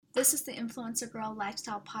This is the Influencer Girl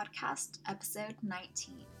Lifestyle Podcast, episode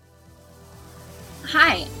 19.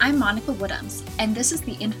 Hi, I'm Monica Woodhams, and this is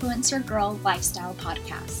the Influencer Girl Lifestyle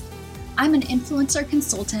Podcast. I'm an influencer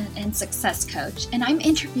consultant and success coach, and I'm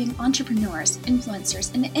interviewing entrepreneurs,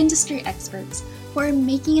 influencers, and industry experts who are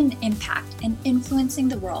making an impact and influencing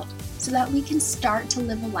the world so that we can start to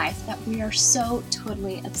live a life that we are so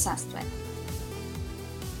totally obsessed with.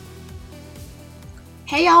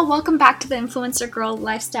 Hey y'all, welcome back to the Influencer Girl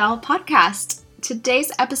Lifestyle Podcast.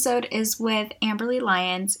 Today's episode is with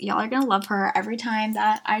Lyons. Y'all are going to love her. Every time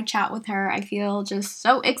that I chat with her, I feel just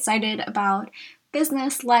so excited about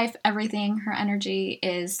business, life, everything. Her energy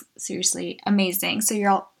is seriously amazing. So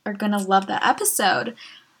y'all are going to love the episode.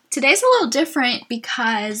 Today's a little different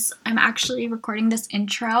because I'm actually recording this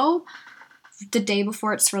intro the day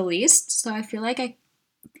before it's released. So I feel like I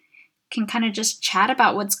can kind of just chat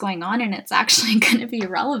about what's going on and it's actually going to be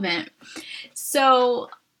relevant. So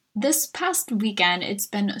this past weekend, it's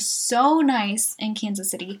been so nice in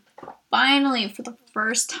Kansas City. Finally, for the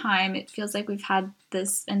first time, it feels like we've had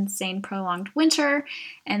this insane prolonged winter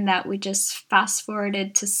and that we just fast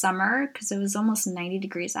forwarded to summer because it was almost 90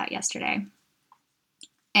 degrees out yesterday.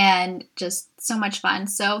 And just so much fun.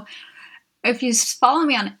 So if you follow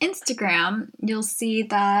me on Instagram, you'll see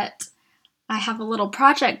that I have a little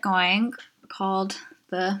project going called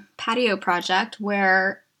the Patio Project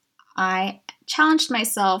where I challenged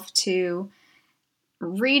myself to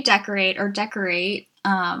redecorate or decorate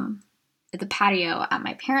the patio at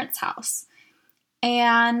my parents' house.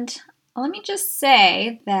 And let me just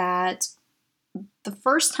say that the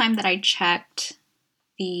first time that I checked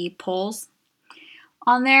the polls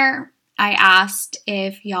on there, I asked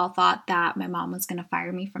if y'all thought that my mom was going to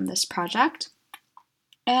fire me from this project.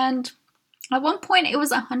 And at one point, it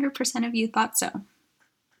was 100% of you thought so.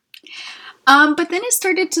 But then it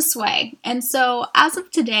started to sway. And so as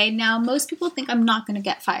of today, now most people think I'm not going to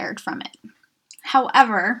get fired from it.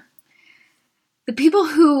 However, the people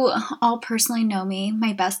who all personally know me,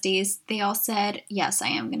 my besties, they all said, yes, I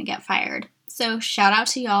am going to get fired. So shout out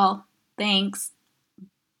to y'all. Thanks.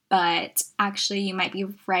 But actually, you might be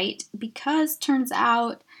right because turns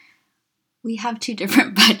out we have two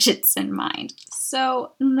different budgets in mind.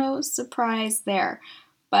 So no surprise there.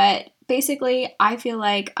 But basically, I feel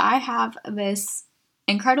like I have this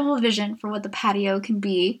incredible vision for what the patio can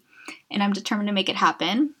be, and I'm determined to make it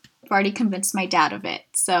happen. I've already convinced my dad of it.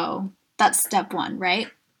 So that's step one, right?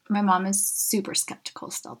 My mom is super skeptical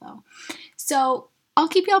still, though. So I'll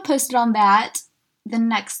keep y'all posted on that the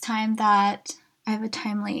next time that I have a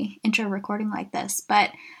timely intro recording like this. But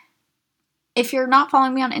if you're not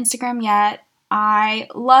following me on Instagram yet, I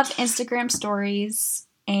love Instagram stories,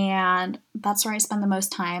 and that's where I spend the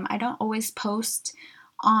most time. I don't always post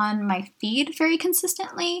on my feed very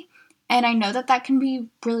consistently, and I know that that can be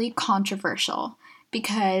really controversial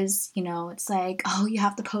because, you know, it's like, oh, you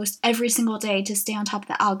have to post every single day to stay on top of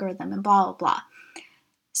the algorithm and blah, blah, blah.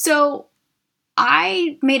 So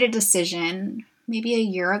I made a decision maybe a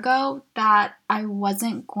year ago that I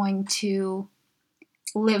wasn't going to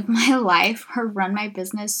live my life or run my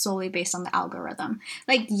business solely based on the algorithm.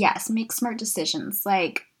 Like, yes, make smart decisions.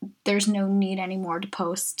 Like, there's no need anymore to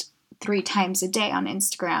post 3 times a day on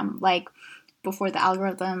Instagram. Like, before the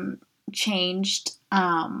algorithm changed,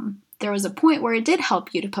 there was a point where it did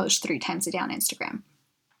help you to post 3 times a day on Instagram.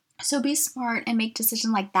 So be smart and make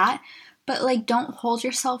decisions like that. But, like, don't hold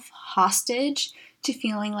yourself hostage to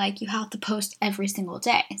feeling like you have to post every single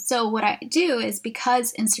day. So what I do is,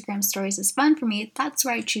 because Instagram stories is fun for me, that's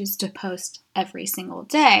where I choose to post every single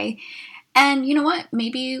day. And you know what?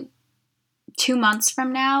 Maybe 2 months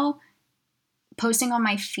from now, posting on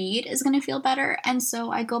my feed is going to feel better. And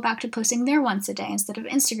so I go back to posting there once a day instead of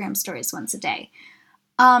Instagram stories once a day.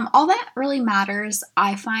 All that really matters,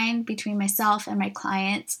 I find, between myself and my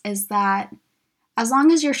clients is that as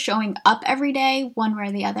long as you're showing up every day, one way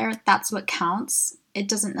or the other, that's what counts. It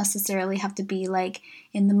doesn't necessarily have to be like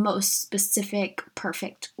in the most specific,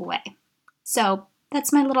 perfect way. So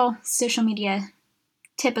that's my little social media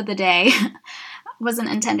tip of the day. Wasn't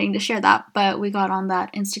intending to share that, but we got on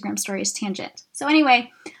that Instagram stories tangent. So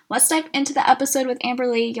anyway, let's dive into the episode with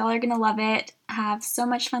Amberly. Y'all are going to love it. Have so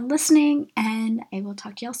much fun listening, and I will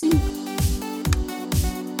talk to y'all soon.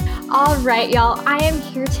 All right, y'all, I am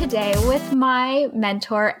here today with my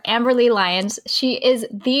mentor, Lyons. She is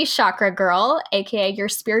the Chakra girl, aka your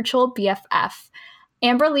spiritual BFF.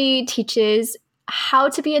 Amberly teaches how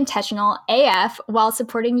to be intentional AF while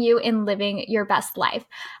supporting you in living your best life.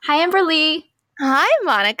 Hi, Amberly. Hi,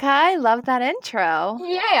 Monica. I love that intro.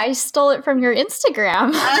 Yay, I stole it from your Instagram.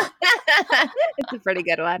 It's a pretty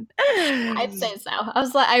good one. I'd say so.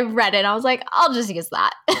 I read it. I was like, I'll just use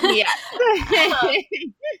that. Yeah.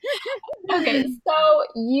 Okay, so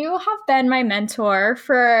you have been my mentor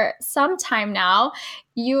for some time now.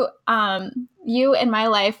 You in my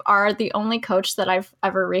life are the only coach that I've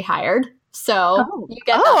ever rehired. So you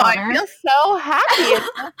get that honor. I feel so happy and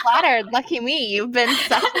so flattered. Lucky me. You've been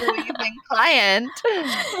such an amazing client.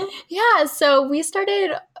 Yeah, so we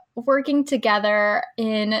started working together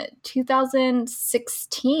in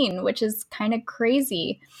 2016, which is kind of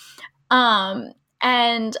crazy. And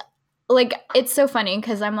like, it's so funny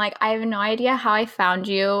because I'm like, I have no idea how I found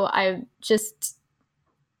you. I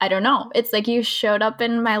don't know. It's like you showed up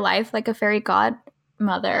in my life like a fairy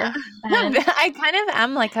godmother. And I kind of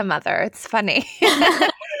am like a mother. It's funny. You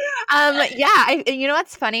know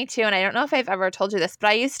what's funny too, and I don't know if I've ever told you this, but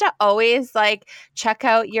I used to always like check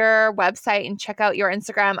out your website and check out your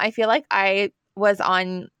Instagram. I feel like I was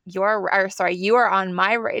on you were on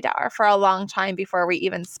my radar for a long time before we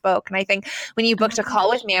even spoke. And I think when you booked a call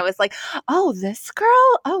with me, I was like, oh, this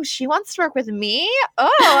girl? Oh, she wants to work with me?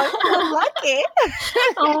 Oh, I'm so lucky.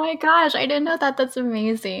 Oh my gosh, I didn't know that. That's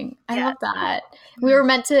amazing. I love that. We were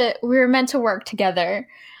meant to work together.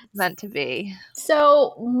 Meant to be.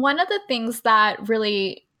 So one of the things that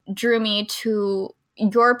really drew me to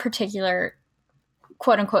your particular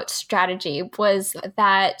quote unquote strategy was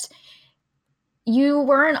that you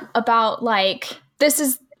weren't about like, this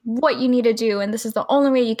is what you need to do and this is the only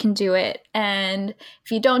way you can do it. And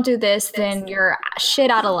if you don't do this, then you're shit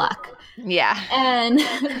out of luck. Yeah. And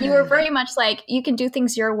you were very much like, you can do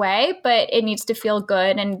things your way, but it needs to feel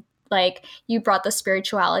good. And like you brought the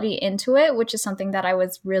spirituality into it, which is something that I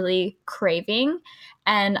was really craving.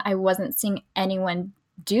 And I wasn't seeing anyone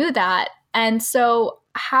do that. And so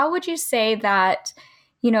how would you say that,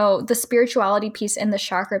 the spirituality piece and the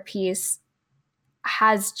chakra piece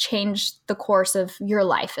has changed the course of your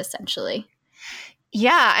life, essentially?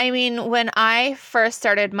 Yeah. I mean, when I first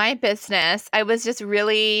started my business, I was just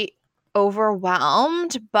really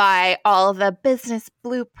overwhelmed by all the business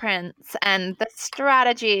blueprints and the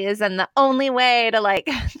strategies and the only way to make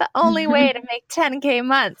 10K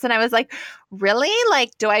months. And I was like, really?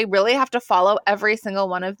 Like, do I really have to follow every single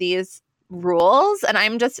one of these rules? And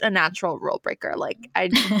I'm just a natural rule breaker. Like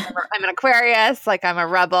I'm an Aquarius, like I'm a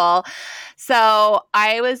rebel. So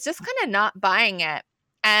I was just kind of not buying it.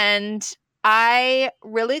 And I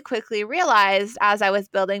really quickly realized as I was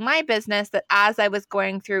building my business that as I was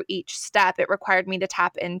going through each step, it required me to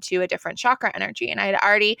tap into a different chakra energy. And I'd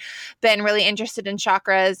already been really interested in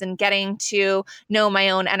chakras and getting to know my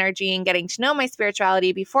own energy and getting to know my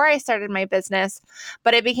spirituality before I started my business.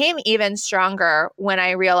 But it became even stronger when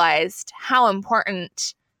I realized how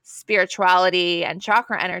important spirituality and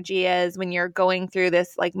chakra energy is when you're going through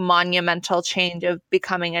this like monumental change of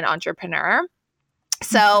becoming an entrepreneur.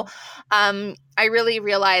 So I really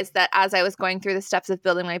realized that as I was going through the steps of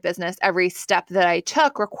building my business, every step that I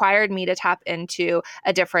took required me to tap into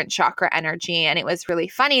a different chakra energy. And it was really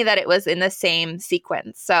funny that it was in the same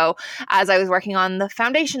sequence. So as I was working on the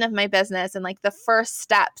foundation of my business and like the first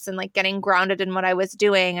steps and like getting grounded in what I was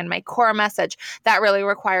doing and my core message, that really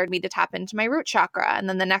required me to tap into my root chakra. And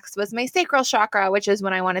then the next was my sacral chakra, which is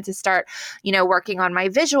when I wanted to start, working on my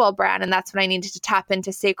visual brand. And that's when I needed to tap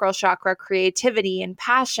into sacral chakra creativity and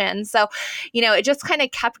passion. So, it just kind of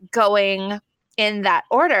kept going in that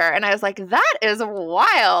order. And I was like, that is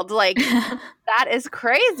wild. Like, that is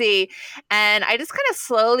crazy. And I just kind of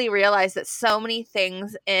slowly realized that so many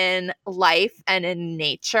things in life and in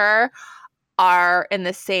nature are in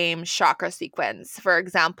the same chakra sequence. For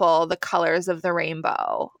example, the colors of the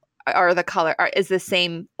rainbow is the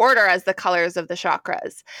same order as the colors of the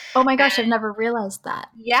chakras. Oh my gosh, I've never realized that.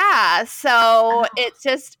 Yeah. So it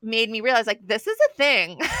just made me realize like, this is a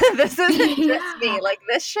thing. This isn't just me. Like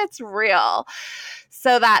this shit's real.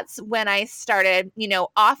 So that's when I started,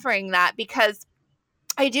 offering that because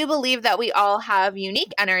I do believe that we all have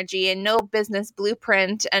unique energy and no business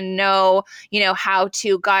blueprint and no, how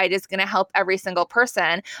to guide is going to help every single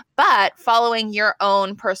person. But following your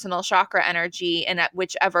own personal chakra energy in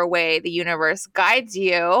whichever way the universe guides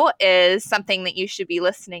you is something that you should be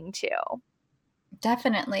listening to.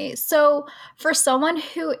 Definitely. So for someone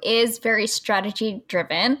who is very strategy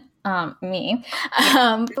driven, me,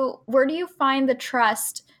 where do you find the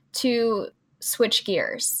trust to switch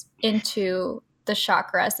gears into the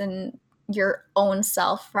chakras and your own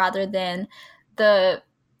self rather than the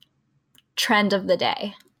trend of the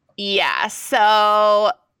day? Yeah.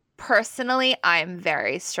 So personally, I'm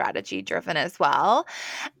very strategy driven as well.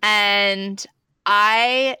 And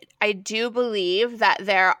I do believe that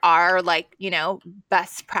there are like,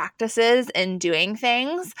 best practices in doing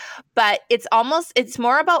things, but it's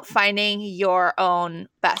more about finding your own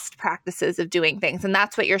best practices of doing things. And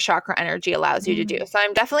that's what your chakra energy allows you to do. So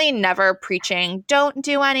I'm definitely never preaching, don't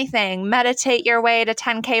do anything, meditate your way to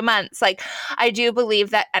 10K months. Like, I do believe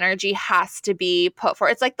that energy has to be put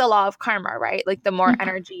forth. It's like the law of karma, right? Like the more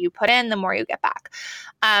energy you put in, the more you get back.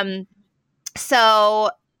 So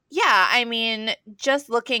yeah, I mean, just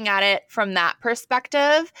looking at it from that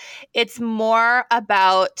perspective, it's more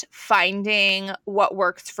about finding what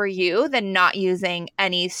works for you than not using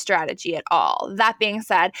any strategy at all. That being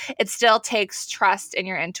said, it still takes trust in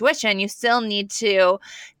your intuition. You still need to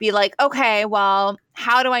be like, okay, well,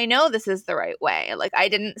 how do I know this is the right way? Like, I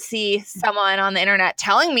didn't see someone on the internet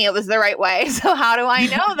telling me it was the right way. So how do I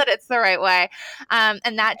know that it's the right way?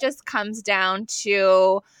 And that just comes down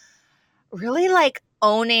to really like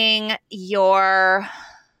owning your,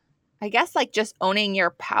 I guess, like just owning your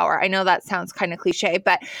power. I know that sounds kind of cliche,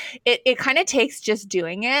 but it kind of takes just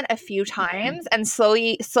doing it a few times and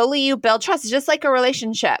slowly you build trust. It's just like a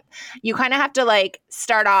relationship. You kind of have to like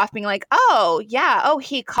start off being like, oh yeah, oh,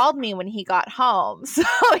 he called me when he got home. So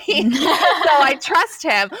I trust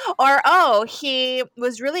him. Or, oh, he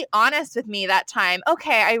was really honest with me that time.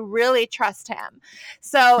 Okay, I really trust him.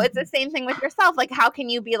 So it's the same thing with yourself. Like, how can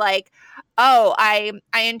you be like, oh, I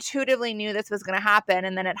intuitively knew this was going to happen,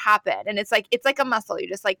 and then it happened. And it's like a muscle. You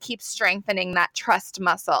just like keep strengthening that trust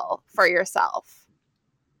muscle for yourself.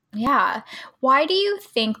 Yeah. Why do you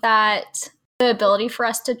think that the ability for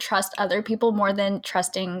us to trust other people more than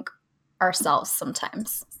trusting ourselves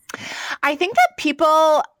sometimes? I think that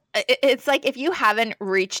people, it's like if you haven't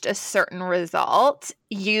reached a certain result,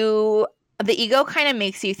 the ego kind of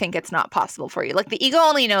makes you think it's not possible for you. Like the ego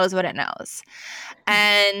only knows what it knows.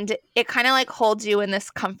 And it kind of like holds you in this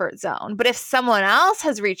comfort zone. But if someone else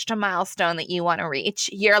has reached a milestone that you want to reach,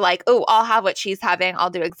 you're like, oh, I'll have what she's having. I'll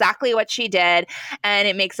do exactly what she did. And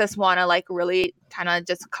it makes us want to like really kind of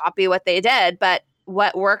just copy what they did. But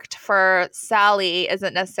what worked for Sally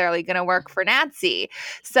isn't necessarily going to work for Nancy.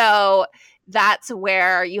 So that's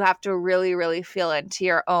where you have to really, really feel into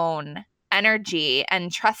your own energy and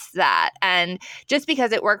trust that. And just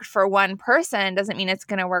because it worked for one person doesn't mean it's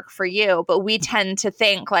going to work for you. But we tend to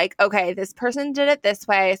think like, okay, this person did it this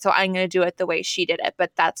way, so I'm going to do it the way she did it.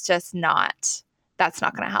 But that's not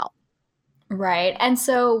going to help. Right. And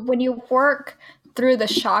so when you work through the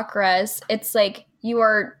chakras, it's like you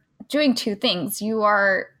are doing two things. You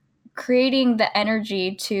are creating the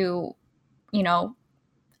energy to,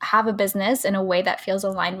 have a business in a way that feels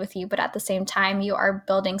aligned with you. But at the same time, you are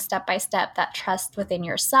building step by step that trust within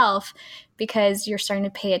yourself because you're starting to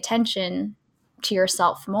pay attention to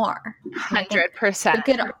yourself more. 100%. We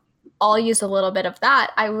could all use a little bit of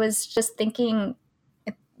that. I was just thinking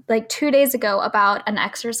like 2 days ago about an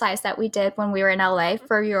exercise that we did when we were in LA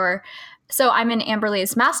so I'm in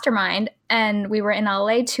Amberly's mastermind, and we were in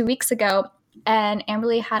LA 2 weeks ago, and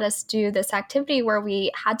Amberly had us do this activity where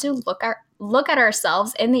we had to look at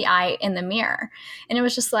ourselves in the eye in the mirror. And it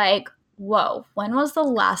was just like, whoa, when was the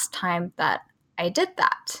last time that I did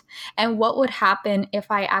that? And what would happen if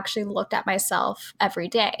I actually looked at myself every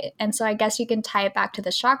day? And so I guess you can tie it back to the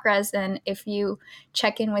chakras. And if you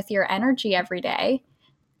check in with your energy every day,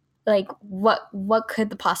 like what could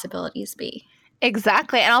the possibilities be?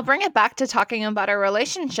 Exactly. And I'll bring it back to talking about a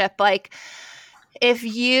relationship. Like, if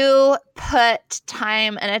you put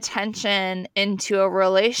time and attention into a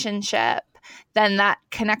relationship, then that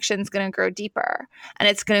connection is going to grow deeper and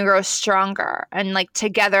it's going to grow stronger. And like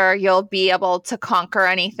together, you'll be able to conquer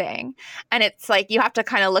anything. And it's like you have to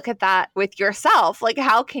kind of look at that with yourself. Like,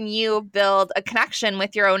 how can you build a connection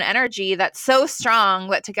with your own energy that's so strong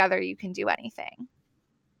that together you can do anything?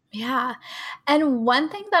 Yeah. And one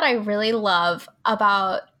thing that I really love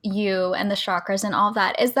about you and the chakras and all of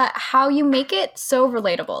that is that how you make it so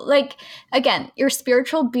relatable. Like, again, your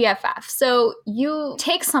spiritual BFF. So you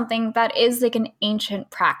take something that is like an ancient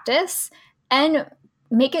practice and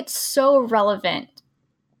make it so relevant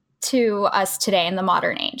to us today in the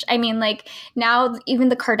modern age. I mean, like now even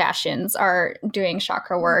the Kardashians are doing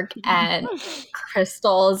chakra work and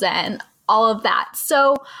crystals and all of that.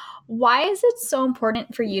 So why is it so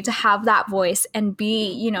important for you to have that voice and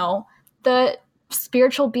be, the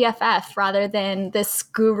spiritual BFF rather than this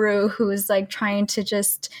guru who's like trying to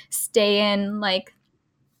just stay in like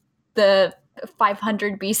the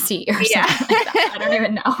 500 BC or something like that? I don't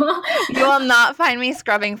even know. You will not find me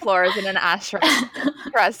scrubbing floors in an ashram.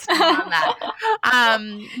 Trust me on that.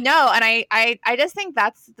 No, and I just think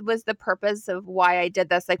was the purpose of why I did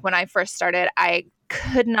this. Like when I first started, I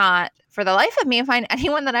could not for the life of me find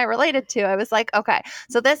anyone that I related to. I was like, okay,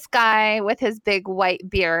 so this guy with his big white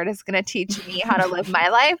beard is going to teach me how to live my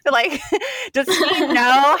life. Like, does he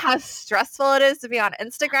know how stressful it is to be on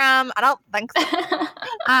Instagram? I don't think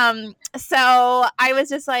so. So I was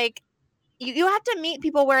just like, you have to meet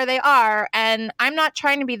people where they are. And I'm not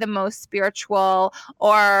trying to be the most spiritual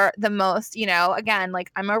or the most, again,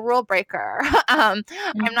 like I'm a rule breaker. I'm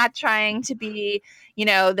not trying to be,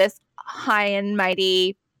 this high and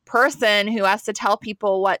mighty person who has to tell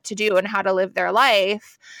people what to do and how to live their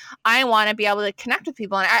life. I want to be able to connect with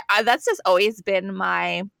people. And I that's just always been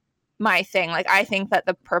my thing. Like, I think that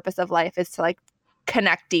the purpose of life is to like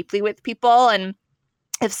connect deeply with people. And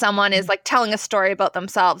if someone is like telling a story about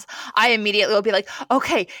themselves, I immediately will be like,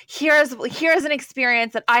 okay, here's an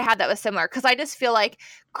experience that I had that was similar. Cause I just feel like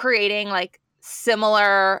creating like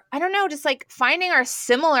similar, I don't know, just like finding our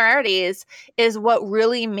similarities is what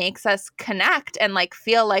really makes us connect and like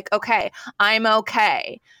feel like, okay, I'm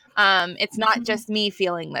okay. It's not just me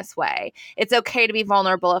feeling this way. It's okay to be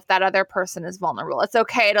vulnerable if that other person is vulnerable. It's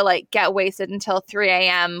okay to like get wasted until 3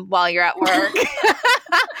 a.m. while you're at work.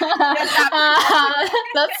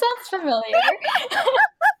 That sounds familiar.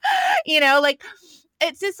 Like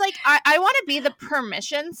it's just like I want to be the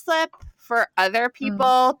permission slip for other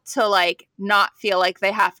people to like not feel like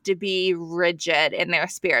they have to be rigid in their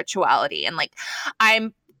spirituality. And like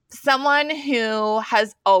I'm someone who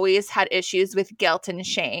has always had issues with guilt and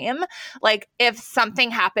shame. Like if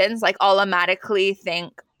something happens, like I'll automatically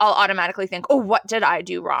think, oh, what did I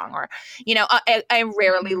do wrong? Or, I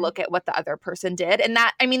rarely look at what the other person did. And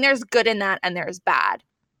that, I mean, there's good in that and there's bad.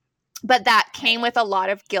 But that came with a lot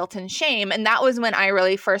of guilt and shame. And that was when I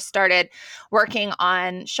really first started working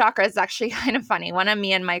on chakras. It's actually kind of funny. One of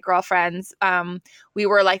me and my girlfriends, we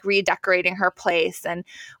were like redecorating her place, and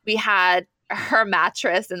we had her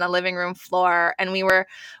mattress in the living room floor, and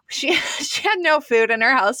she had no food in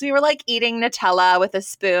her house. We were like eating Nutella with a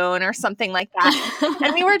spoon or something like that.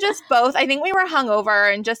 And we were just both, I think we were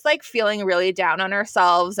hungover and just like feeling really down on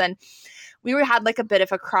ourselves. And we had like a bit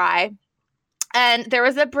of a cry. And there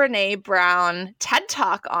was a Brene Brown TED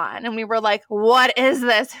Talk on, and we were like, what is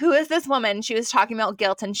this? Who is this woman? She was talking about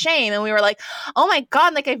guilt and shame. And we were like, oh my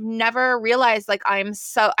God, like I've never realized like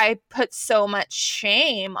I put so much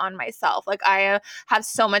shame on myself. Like I have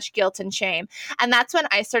so much guilt and shame. And that's when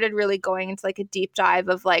I started really going into like a deep dive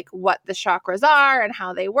of like what the chakras are and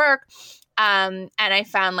how they work. And I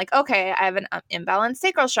found like, okay, I have an imbalanced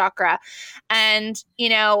sacral chakra. And,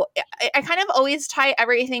 I kind of always tie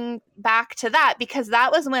everything back to that, because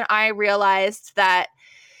that was when I realized that,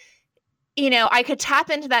 I could tap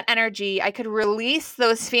into that energy. I could release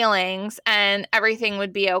those feelings and everything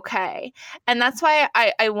would be okay. And that's why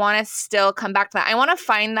I want to still come back to that. I want to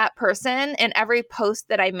find that person in every post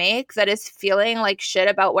that I make that is feeling like shit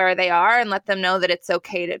about where they are, and let them know that it's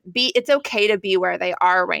okay to be where they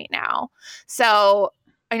are right now. So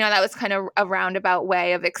I know that was kind of a roundabout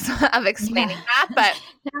way of explaining that, but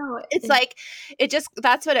it's like,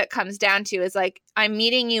 that's what it comes down to, is like, I'm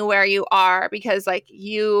meeting you where you are because like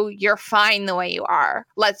you're fine the way you are.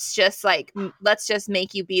 Let's just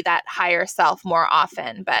make you be that higher self more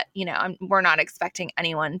often. But we're not expecting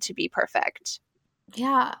anyone to be perfect.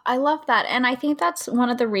 Yeah, I love that. And I think that's one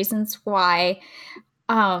of the reasons why,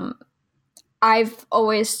 I've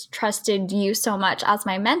always trusted you so much as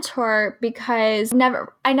my mentor, because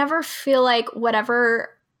I never feel like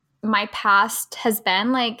whatever my past has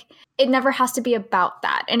been, like it never has to be about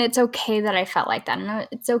that. And it's okay that I felt like that. And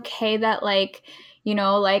it's okay that like,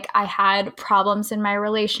 like I had problems in my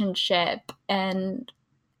relationship, and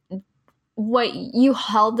what you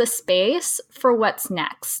held the space for what's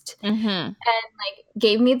next, and like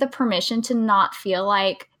gave me the permission to not feel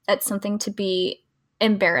like that's something to be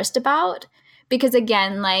embarrassed about. Because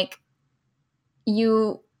again, like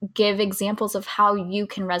you give examples of how you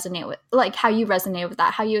can resonate with, like how you resonate with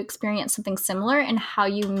that, how you experience something similar and how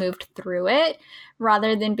you moved through it,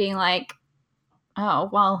 rather than being like, oh,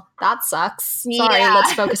 well, that sucks. Sorry,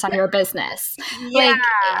 let's focus on your business. Like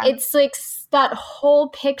it's like that whole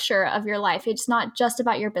picture of your life. It's not just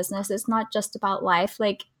about your business. It's not just about life.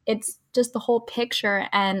 Like it's just the whole picture.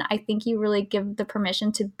 And I think you really give the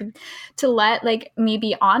permission to let like me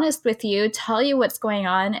be honest with you, tell you what's going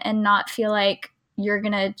on, and not feel like you're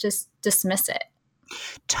going to just dismiss it.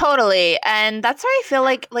 Totally. And that's where I feel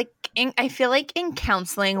like in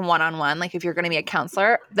counseling one-on-one, like if you're going to be a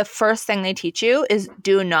counselor, the first thing they teach you is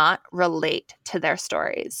do not relate to their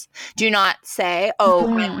stories. Do not say, oh,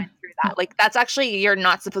 I went through that. Like, that's actually, you're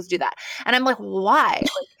not supposed to do that. And I'm like, why?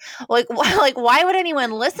 Like, why would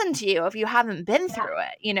anyone listen to you if you haven't been through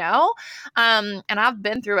it, you know? And I've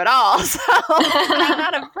been through it all. So I'm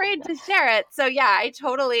not afraid to share it. So yeah, I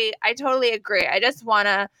totally agree.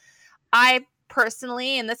 I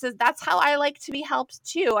personally, and that's how I like to be helped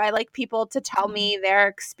too. I like people to tell me their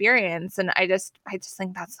experience, and I just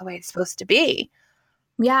think that's the way it's supposed to be.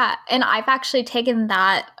 Yeah, and I've actually taken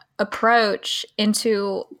that approach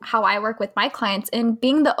into how I work with my clients and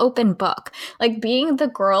being the open book, like being the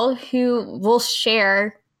girl who will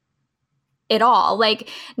share it all, like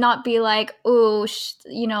not be like, oh,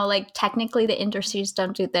 like technically the industries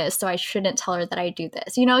don't do this, so I shouldn't tell her that I do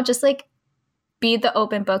this, just like be the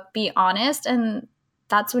open book, be honest, and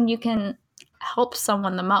that's when you can help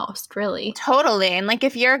someone the most, really. Totally. And like,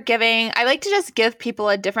 if you're giving, I like to just give people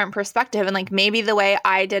a different perspective, and like, maybe the way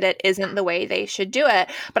I did it isn't the way they should do it,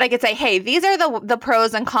 but I could say, hey, these are the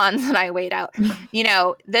pros and cons that I weighed out.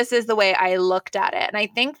 This is the way I looked at it. And I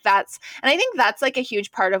think that's like a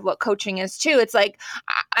huge part of what coaching is too. It's like,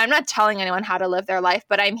 I'm not telling anyone how to live their life,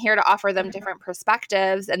 but I'm here to offer them different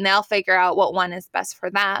perspectives, and they'll figure out what one is best for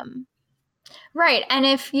them. Right. And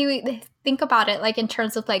if you think about it, like in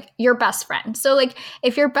terms of like your best friend. So like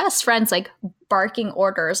if your best friend's like barking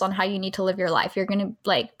orders on how you need to live your life, you're going to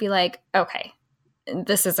like be like, okay,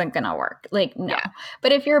 this isn't going to work. Like, no. Yeah.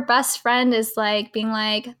 But if your best friend is like being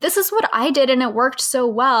like, this is what I did and it worked so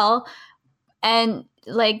well. And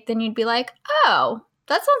like, then you'd be like, oh,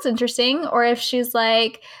 that sounds interesting. Or if she's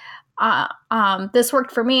like, this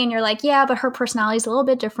worked for me. And you're like, yeah, but her personality is a little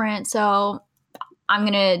bit different. So I'm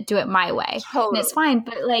going to do it my way. Totally. And it's fine.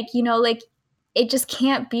 But like, like it just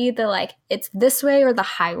can't be the like, it's this way or the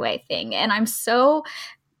highway thing. And I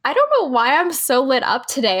don't know why I'm so lit up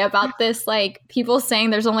today about this, like people saying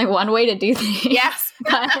there's only one way to do things. Yes.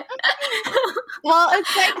 But well,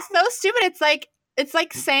 it's like so stupid. It's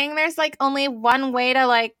like saying there's like only one way to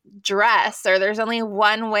like dress, or there's only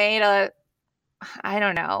one way to, I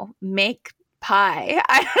don't know, make pie.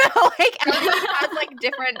 I don't know, like everyone has like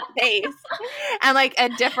different tastes and like a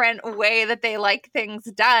different way that they like things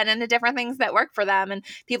done, and the different things that work for them, and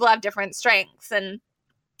people have different strengths. And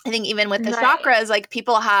I think even with the chakras, like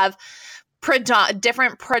people have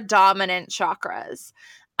different predominant chakras.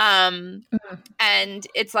 And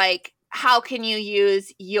it's like, how can you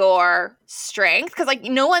use your strength? Because like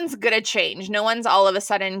no one's going to change. No one's all of a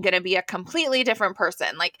sudden going to be a completely different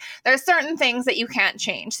person. Like there's certain things that you can't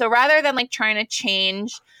change. So rather than like trying to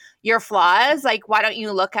change your flaws, like why don't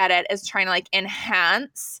you look at it as trying to like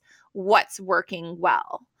enhance what's working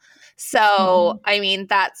well? So, I mean,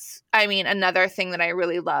 another thing that I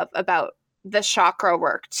really love about the chakra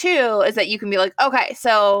work too is that you can be like, okay,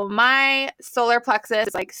 so my solar plexus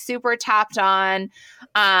is like super tapped on,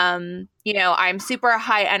 I'm super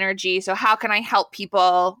high energy. So how can I help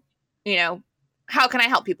people? How can I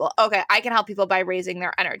help people? Okay, I can help people by raising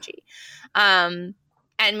their energy. And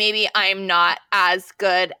maybe I'm not as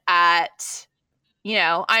good at,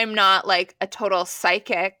 I'm not like a total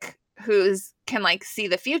psychic who's can like see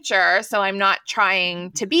the future. So I'm not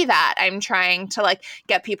trying to be that. I'm trying to like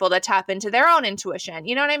get people to tap into their own intuition.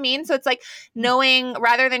 You know what I mean? So it's like knowing,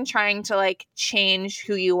 rather than trying to like change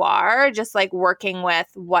who you are, just like working with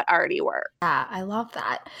what already works. Yeah, I love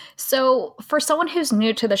that. So for someone who's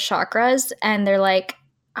new to the chakras and they're like,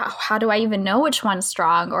 oh, how do I even know which one's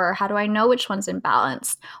strong, or how do I know which one's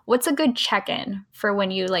imbalanced? What's a good check-in for when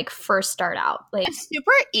you like first start out? Like a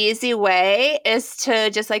super easy way is to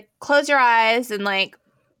just like close your eyes and like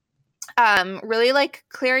really like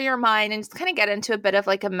clear your mind and just kind of get into a bit of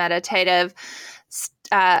like a meditative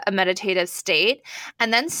state,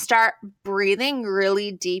 and then start breathing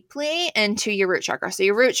really deeply into your root chakra. So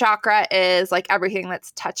your root chakra is like everything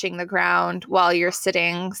that's touching the ground while you're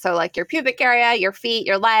sitting. So like your pubic area, your feet,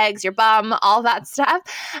 your legs, your bum, all that stuff.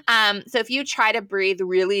 So if you try to breathe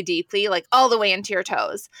really deeply, like all the way into your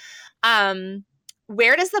toes,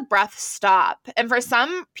 where does the breath stop? And for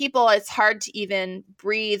some people, it's hard to even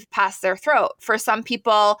breathe past their throat. For some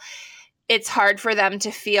people, it's hard for them to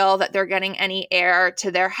feel that they're getting any air to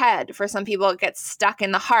their head. For some people, it gets stuck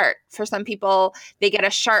in the heart. For some people, they get a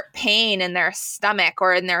sharp pain in their stomach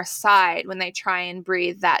or in their side when they try and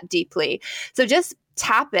breathe that deeply. So just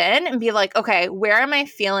tap in and be like, okay, where am I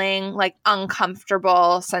feeling like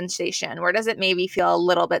uncomfortable sensation? Where does it maybe feel a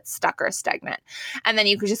little bit stuck or stagnant? And then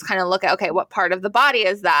you could just kind of look at, okay, what part of the body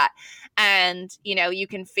is that? And, you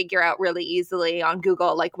can figure out really easily on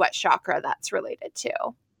Google, like what chakra that's related to.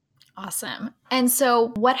 Awesome. And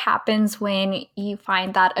so what happens when you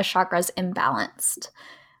find that a chakra is imbalanced?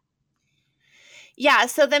 Yeah,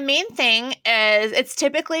 so the main thing is it's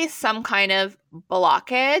typically some kind of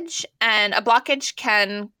blockage, and a blockage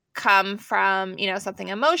can come from, something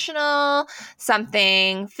emotional,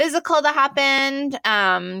 something physical that happened.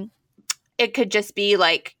 It could just be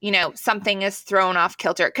like, something is thrown off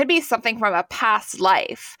kilter. It could be something from a past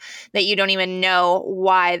life that you don't even know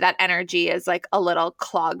why that energy is like a little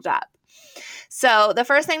clogged up. So the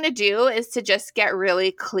first thing to do is to just get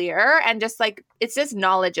really clear and just like, it's just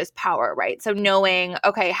knowledge is power, right? So knowing,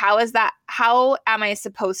 okay, how am I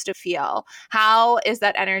supposed to feel? How is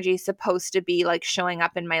that energy supposed to be like showing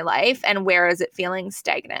up in my life? And where is it feeling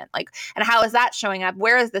stagnant? Like, and how is that showing up?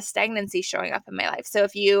 Where is the stagnancy showing up in my life? So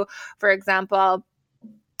if you, for example,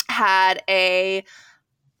 had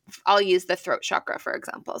I'll use the throat chakra, for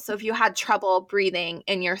example. So if you had trouble breathing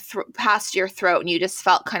in your past your throat and you just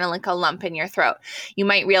felt kind of like a lump in your throat, you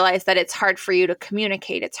might realize that it's hard for you to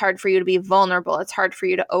communicate. It's hard for you to be vulnerable. It's hard for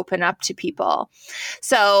you to open up to people.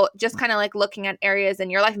 So just kind of like looking at areas in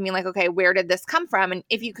your life and being like, okay, where did this come from? And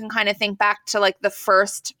if you can kind of think back to like the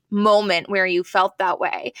first moment where you felt that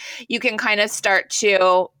way, you can kind of start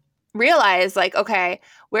to realize like, okay,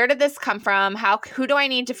 where did this come from? Who do I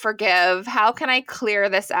need to forgive? How can I clear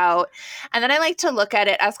this out? And then I like to look at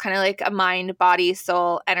it as kind of like a mind, body,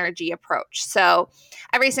 soul, energy approach. So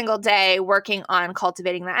every single day working on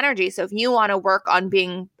cultivating that energy. So if you want to work on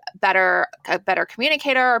being a better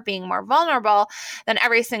communicator or being more vulnerable, then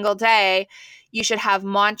every single day you should have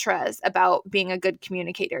mantras about being a good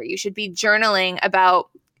communicator. You should be journaling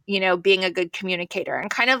about being a good communicator and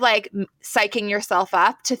kind of like psyching yourself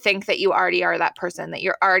up to think that you already are that person, that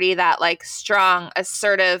you're already that like strong,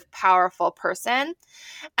 assertive, powerful person.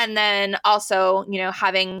 And then also,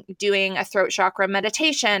 doing a throat chakra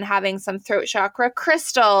meditation, having some throat chakra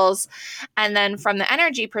crystals. And then from the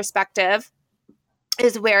energy perspective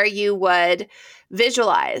is where you would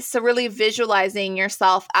visualize. So really visualizing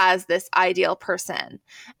yourself as this ideal person.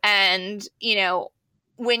 And,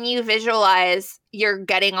 when you visualize, you're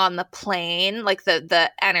getting on the plane, like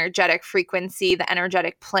the energetic frequency, the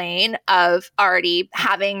energetic plane of already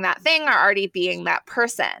having that thing or already being that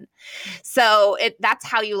person. So that's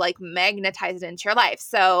how you like magnetize it into your life.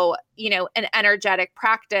 So, an energetic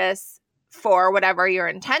practice for whatever your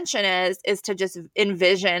intention is to just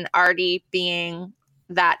envision already being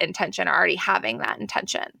that intention, or already having that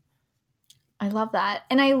intention. I love that.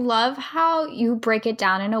 And I love how you break it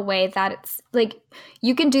down in a way that it's like,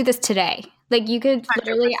 you can do this today. Like you could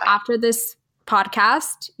literally 100%. After this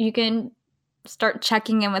podcast, you can start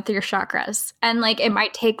checking in with your chakras. And like, it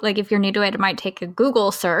might take, like, if you're new to it, it might take a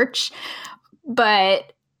Google search.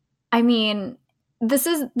 But I mean,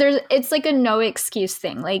 it's like a no excuse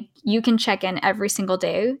thing. Like you can check in every single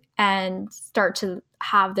day and start to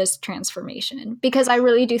have this transformation, because I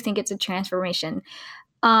really do think it's a transformation.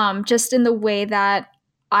 Just in the way that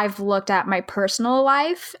I've looked at my personal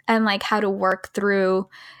life and like how to work through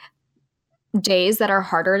days that are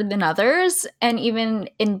harder than others, and even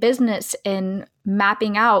in business in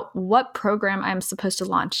mapping out what program I'm supposed to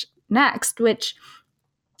launch next, which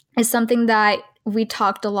is something that we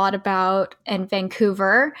talked a lot about in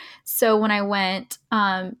Vancouver. So when I went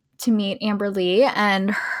to meet Amber Lee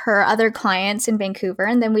and her other clients in Vancouver,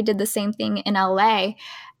 and then we did the same thing in LA,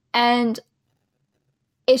 and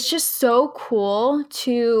it's just so cool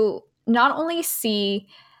to not only see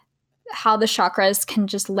how the chakras can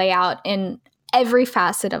just lay out in every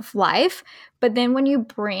facet of life, but then when you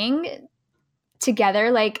bring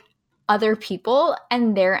together like other people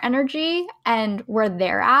and their energy and where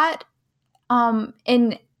they're at,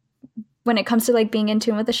 in when it comes to like being in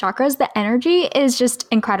tune with the chakras, the energy is just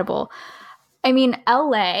incredible. I mean,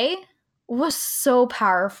 LA was so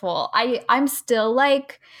powerful. I'm still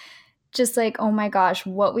like, just like, oh my gosh,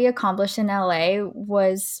 what we accomplished in LA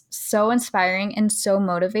was so inspiring and so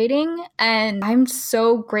motivating. And I'm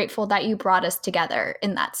so grateful that you brought us together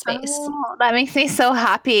in that space. Oh, that makes me so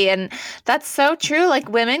happy. And that's so true. Like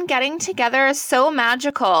women getting together is so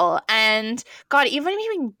magical. And God, even if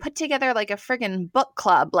you can put together like a friggin' book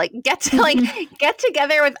club, like get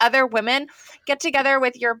together with other women, get together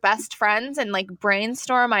with your best friends and like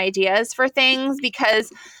brainstorm ideas for things,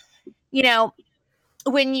 because,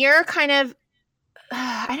 when you're kind of,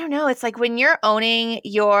 I don't know, it's like when you're owning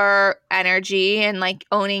your energy and like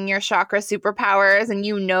owning your chakra superpowers, and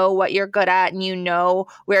you know what you're good at and you know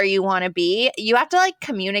where you want to be, you have to like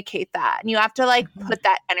communicate that, and you have to like put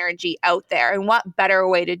that energy out there. And what better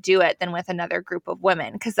way to do it than with another group of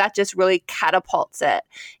women? Because that just really catapults it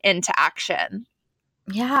into action.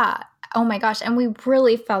 Yeah. Oh my gosh. And we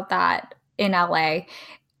really felt that in LA.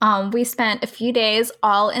 We spent a few days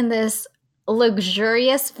all in this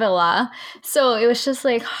luxurious villa. So it was just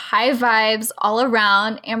like high vibes all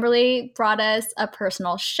around. Amberly brought us a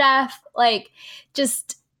personal chef. Like,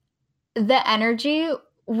 just the energy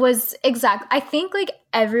was exact. I think like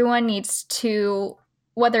everyone needs to,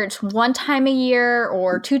 whether it's one time a year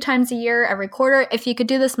or two times a year, every quarter, if you could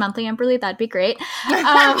do this monthly, Amberly, that'd be great.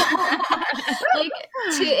 Like,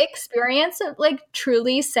 to experience it, like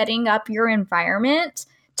truly setting up your environment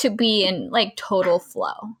to be in like total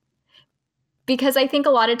flow. Because I think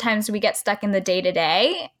a lot of times we get stuck in the day to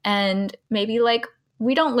day and maybe like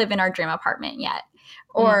we don't live in our dream apartment yet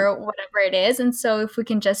or whatever it is. And so if we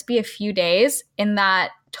can just be a few days in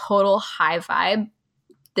that total high vibe,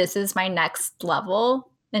 this is my next level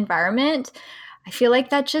environment, I feel like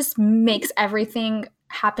that just makes everything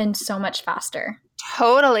happen so much faster.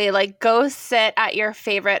 Totally. Like, go sit at your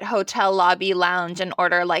favorite hotel lobby lounge and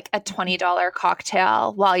order like a $20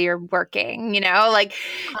 cocktail while you're working, like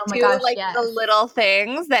Oh my do gosh, like yes. the little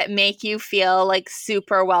things that make you feel like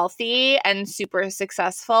super wealthy and super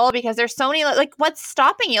successful, because there's so many, like, what's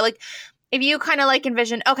stopping you? Like, if you kind of like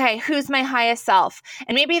envision, okay, who's my highest self?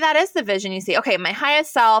 And maybe that is the vision you see. Okay, my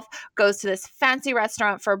highest self goes to this fancy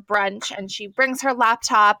restaurant for brunch and she brings her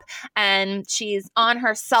laptop and she's on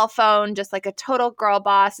her cell phone, just like a total girl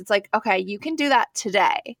boss. It's like, okay, you can do that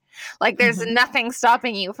today. Like, there's nothing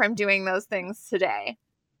stopping you from doing those things today.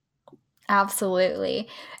 Absolutely.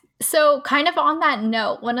 So kind of on that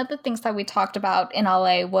note, one of the things that we talked about in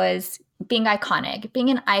LA was being iconic, being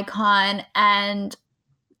an icon, and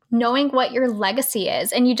knowing what your legacy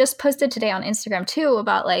is. And you just posted today on Instagram too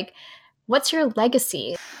about like, what's your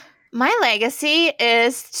legacy? My legacy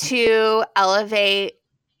is to elevate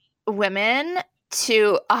women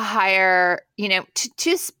to a higher,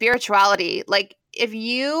 to spirituality. Like, if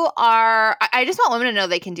you are, I just want women to know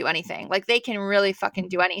they can do anything. Like, they can really fucking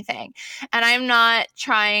do anything. And I'm not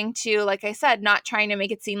trying to, like I said, not trying to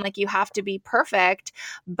make it seem like you have to be perfect,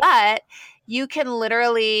 but you can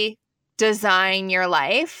literally design your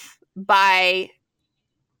life by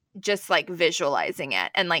just like visualizing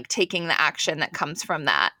it and like taking the action that comes from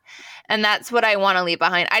that. And that's what I want to leave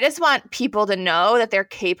behind. I just want people to know that they're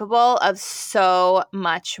capable of so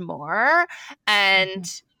much more and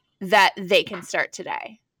that they can start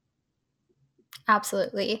today.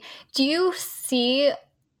 Absolutely. Do you see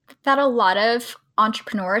that a lot of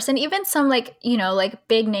entrepreneurs and even some like, like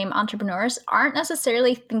big name entrepreneurs aren't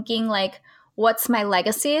necessarily thinking like, what's my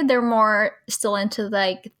legacy? They're more still into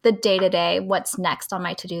like the day-to-day, what's next on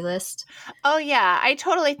my to-do list. Oh yeah, I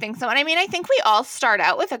totally think so. And I mean, I think we all start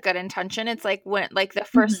out with a good intention. It's like when like the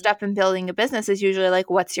first step in building a business is usually like,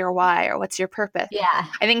 what's your why or what's your purpose? Yeah.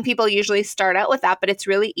 I think people usually start out with that, but it's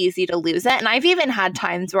really easy to lose it. And I've even had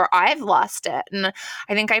times where I've lost it. And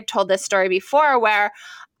I think I've told this story before where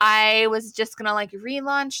I was just going to like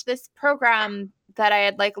relaunch this program that I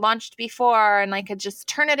had like launched before and I could just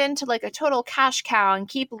turn it into like a total cash cow and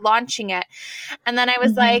keep launching it. And then I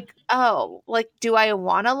was like, oh, like, do I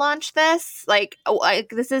want to launch this? Like,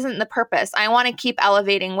 this isn't the purpose. I want to keep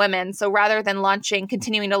elevating women. So rather than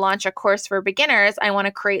continuing to launch a course for beginners, I want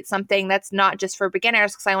to create something that's not just for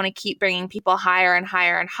beginners because I want to keep bringing people higher and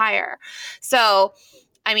higher and higher. So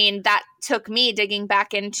I mean, that took me digging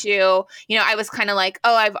back into, I was kind of like,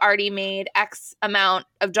 oh, I've already made X amount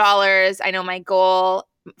of dollars. I know my goal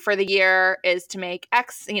for the year is to make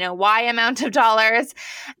X, Y amount of dollars.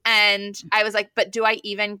 And I was like, but do I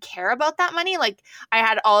even care about that money? Like, I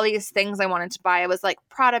had all these things I wanted to buy. I was like,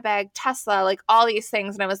 Prada bag, Tesla, like all these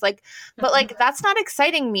things. And I was like, but like, that's not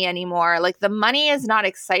exciting me anymore. Like, the money is not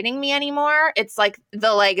exciting me anymore. It's like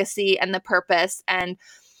the legacy and the purpose. And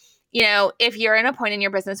if you're in a point in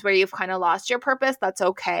your business where you've kind of lost your purpose, that's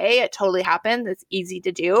okay. It totally happens. It's easy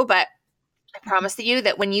to do. But I promise you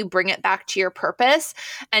that when you bring it back to your purpose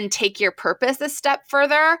and take your purpose a step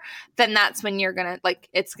further, then that's when you're going to like,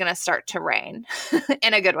 it's going to start to rain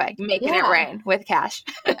in a good way, making it rain with cash.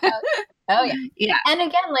 Oh yeah. Yeah. And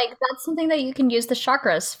again, like that's something that you can use the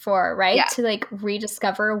chakras for, right? Yeah. To like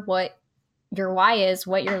rediscover what your why is,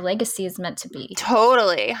 what your legacy is meant to be.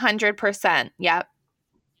 Totally. 100%. Yep.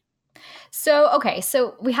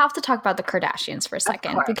 So we have to talk about the Kardashians for a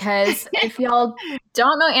second, because if y'all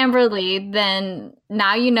don't know Amberly, then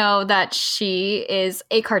now you know that she is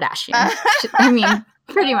a Kardashian. I mean,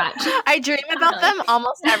 pretty much. I dream about them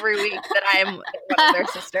almost every week that I'm one of their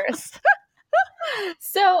sisters.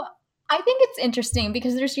 So I think it's interesting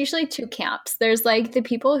because there's usually two camps. There's like the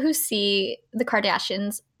people who see the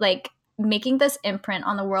Kardashians like making this imprint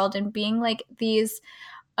on the world and being like these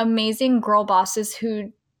amazing girl bosses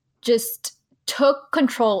who just took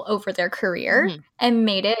control over their career and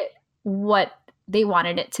made it what they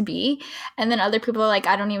wanted it to be. And then other people are like,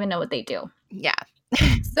 I don't even know what they do. Yeah.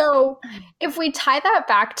 So if we tie that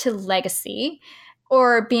back to legacy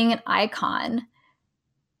or being an icon,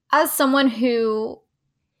 as someone who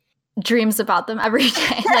dreams about them every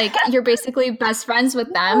day, like you're basically best friends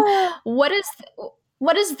with them, what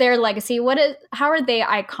is their legacy? How are they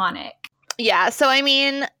iconic? Yeah, so I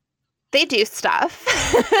mean, they do stuff.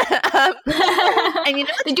 I mean,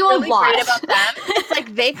 they do really a lot. Great about them. It's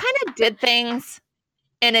like they kind of did things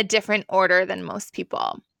in a different order than most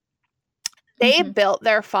people. They built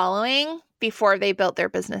their following before they built their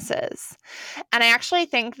businesses. And I actually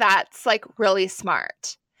think that's like really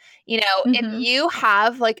smart. You know, if you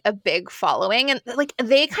have like a big following, and like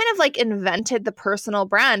they kind of like invented the personal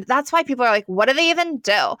brand. That's why people are like, what do they even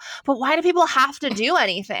do? But why do people have to do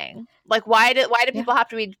anything? Like, why do people have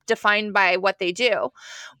to be defined by what they do?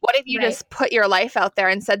 What if you just put your life out there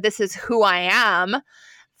and said, this is who I am,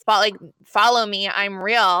 like, follow me, I'm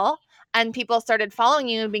real. And people started following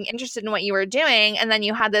you and being interested in what you were doing. And then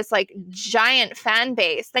you had this like giant fan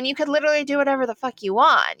base. Then you could literally do whatever the fuck you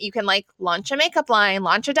want. You can like launch a makeup line,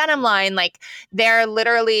 launch a denim line. Like they're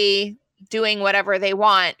literally doing whatever they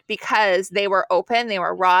want because they were open, they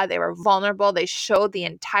were raw, they were vulnerable. They showed the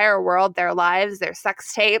entire world their lives, their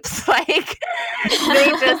sex tapes. Like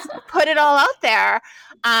they just put it all out there.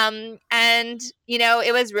 And you know,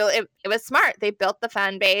 it was really, it was smart. They built the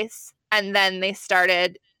fan base and then they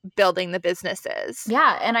started building the businesses.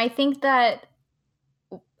 Yeah. And I think that,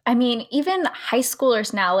 I mean, even high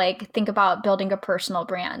schoolers now, like think about building a personal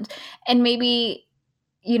brand, and maybe,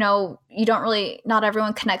 you know, you don't really, not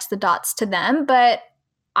everyone connects the dots to them, but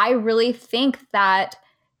I really think that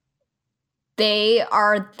they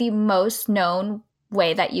are the most known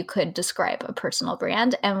way that you could describe a personal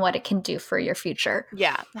brand and what it can do for your future.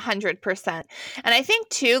 Yeah, 100%. And I think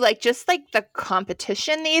too, like just like the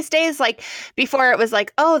competition these days, like before it was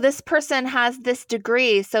like, oh, this person has this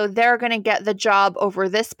degree, so they're going to get the job over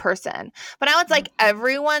this person. But now it's like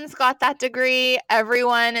everyone's got that degree.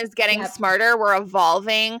 Everyone is getting smarter. We're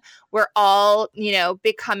evolving. We're all, you know,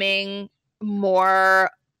 becoming more,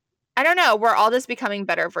 I don't know, we're all just becoming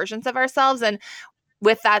better versions of ourselves. And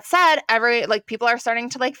with that said, people are starting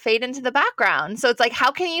to like fade into the background. So it's like, how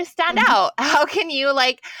can you stand out? How can you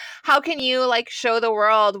show the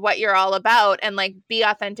world what you're all about and like be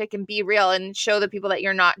authentic and be real and show the people that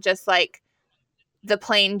you're not just like the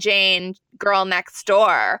plain Jane girl next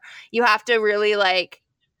door. You have to really like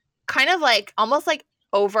kind of like almost like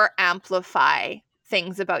over amplify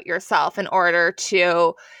things about yourself in order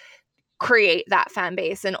to create that fan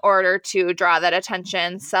base, in order to draw that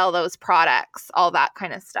attention, sell those products, all that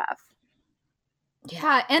kind of stuff.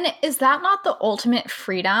 Yeah. And is that not the ultimate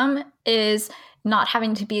freedom, is not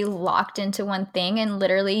having to be locked into one thing, and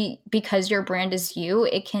literally because your brand is you,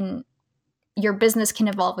 your business can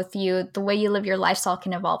evolve with you. The way you live your lifestyle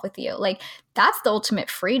can evolve with you. Like that's the ultimate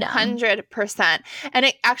freedom. 100%.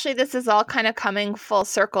 And this is all kind of coming full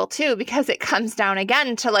circle too, because it comes down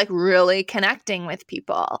again to like really connecting with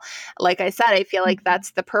people. Like I said, I feel like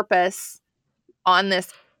that's the purpose on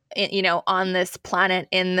this, you know, on this planet,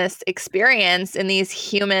 in this experience, in these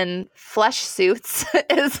human flesh suits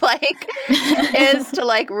is to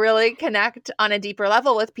like really connect on a deeper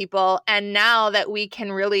level with people. And now that we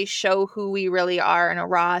can really show who we really are in a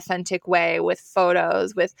raw, authentic way with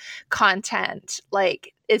photos, with content,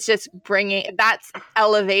 like it's just that's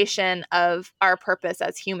elevation of our purpose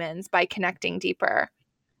as humans by connecting deeper.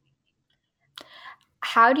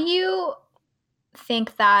 How do you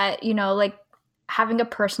think that, you know, like having a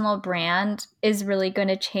personal brand is really going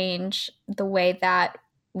to change the way that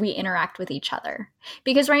we interact with each other?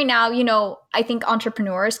 Because right now, you know, I think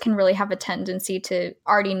entrepreneurs can really have a tendency to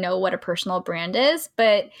already know what a personal brand is,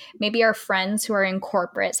 but maybe our friends who are in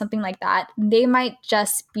corporate, something like that, they might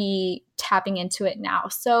just be tapping into it now.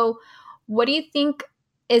 So what do you think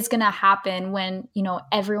is going to happen when, you know,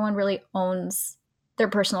 everyone really owns their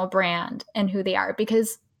personal brand and who they are?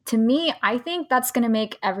 Because to me, I think that's going to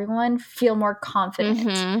make everyone feel more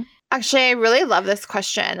confident. Actually, I really love this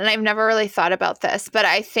question, and I've never really thought about this, but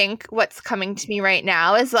I think what's coming to me right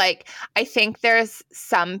now is like, I think there's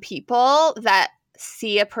some people that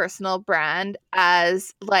see a personal brand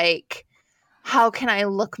as like, how can I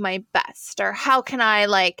look my best, or how can I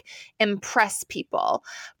like impress people?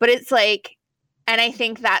 But it's like, and I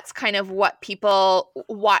think that's kind of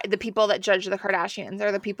the people that judge the Kardashians,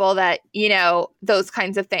 or the people that, you know, those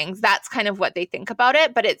kinds of things, that's kind of what they think about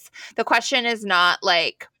it. But the question is not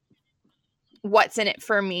like, what's in it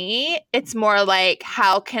for me? It's more like,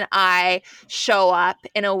 how can I show up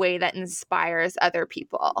in a way that inspires other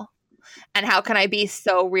people? And how can I be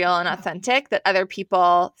so real and authentic that other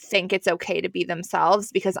people think it's okay to be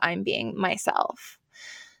themselves because I'm being myself?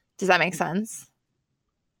 Does that make sense?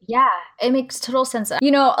 Yeah, it makes total sense.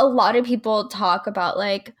 You know, a lot of people talk about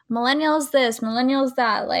like millennials this, millennials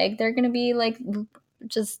that, like they're going to be like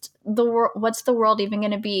just the world, what's the world even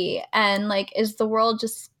going to be? And like is the world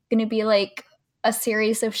just going to be like a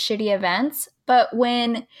series of shitty events? But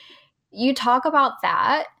when you talk about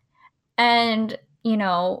that and, you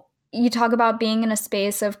know, you talk about being in a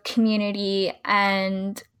space of community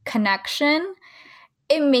and connection,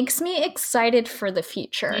 it makes me excited for the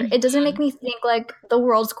future. It doesn't make me think like the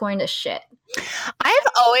world's going to shit. I've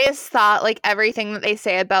always thought like everything that they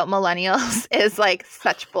say about millennials is like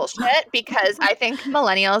such bullshit, because I think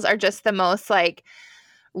millennials are just the most like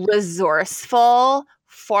resourceful,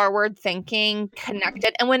 forward thinking,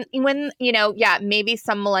 connected. And when you know, yeah, maybe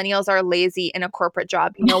some millennials are lazy in a corporate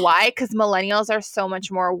job. You know why? Because millennials are so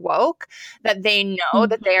much more woke that they know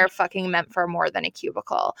that they are fucking meant for more than a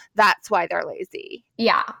cubicle. That's why they're lazy.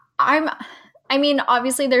 Yeah. I mean,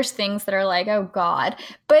 obviously there's things that are like, oh God,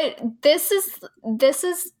 but this is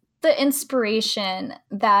the inspiration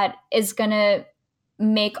that is gonna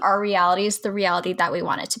make our realities the reality that we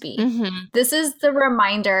want it to be. This is the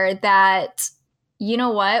reminder that, you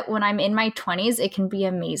know what, when I'm in my 20s, it can be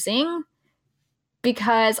amazing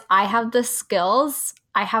because I have the skills,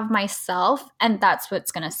 I have myself, and that's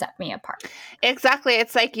what's going to set me apart. Exactly.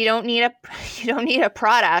 It's like you don't need a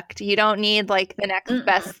product. You don't need like the next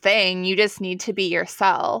best thing. You just need to be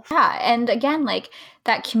yourself. Yeah, and again, like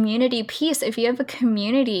that community piece, if you have a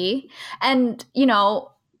community, and you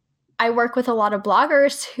know, I work with a lot of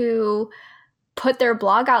bloggers who put their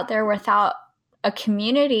blog out there without a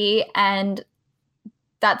community, and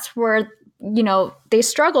that's where, you know, they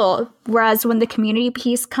struggle. Whereas when the community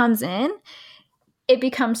piece comes in, it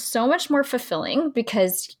becomes so much more fulfilling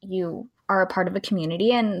because you are a part of a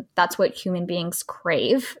community, and that's what human beings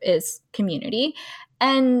crave, is community.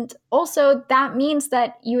 And also that means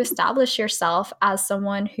that you establish yourself as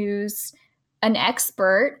someone who's an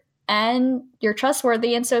expert and you're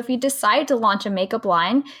trustworthy. And so if you decide to launch a makeup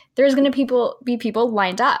line, there's going to be people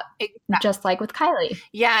lined up, just like with Kylie.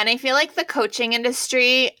 Yeah, and I feel like the coaching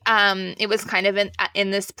industry, it was kind of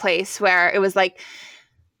in this place where it was like,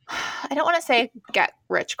 I don't want to say get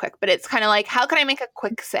rich quick, but it's kind of like, how can I make a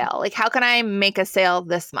quick sale? Like, how can I make a sale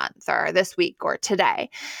this month or this week or today?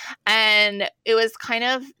 And it was kind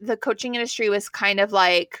of, the coaching industry was kind of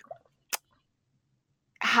like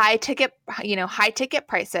high ticket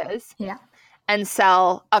prices, and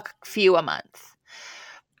sell a few a month.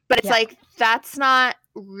 But it's like, that's not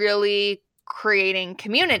really creating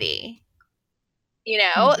community. You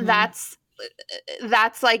know, that's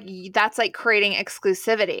like creating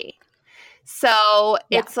exclusivity. So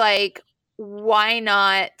it's like, why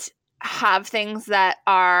not have things that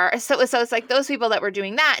are so it's like those people that were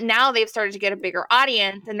doing that, now they've started to get a bigger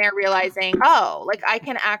audience, and they're realizing, oh, like I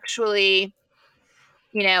can actually,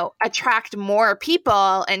 you know, attract more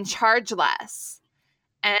people and charge less.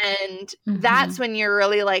 And that's when you're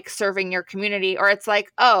really like serving your community. Or it's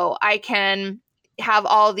like, oh, I can have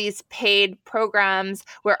all these paid programs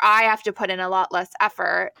where I have to put in a lot less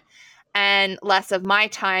effort and less of my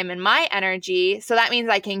time and my energy. So that means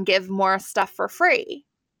I can give more stuff for free.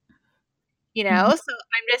 You know, so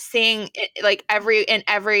I'm just seeing it like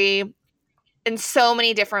in so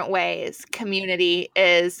many different ways, community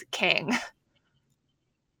is king.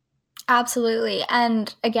 Absolutely.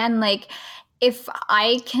 And again, like if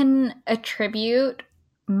I can attribute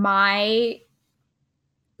my,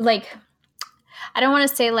 like, I don't want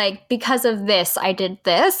to say like because of this I did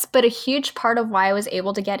this, but a huge part of why I was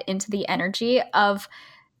able to get into the energy of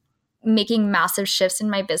making massive shifts in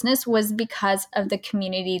my business was because of the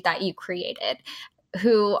community that you created,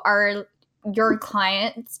 who are your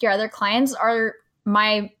clients. Your other clients are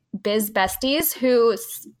my biz besties, who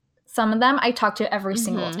some of them I talk to every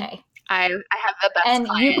single day. I have the best and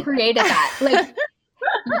client. You created that. Like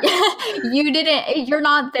you're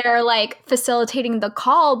not there like facilitating the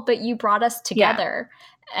call, but you brought us together.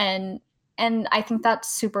 And I think that's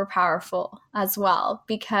super powerful as well,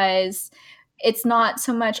 because it's not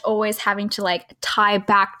so much always having to like tie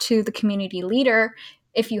back to the community leader.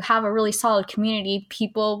 If you have a really solid community,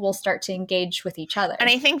 people will start to engage with each other. And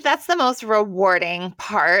I think that's the most rewarding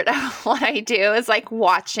part of what I do, is like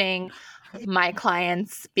watching my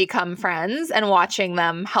clients become friends and watching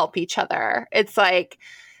them help each other. It's like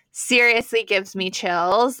seriously gives me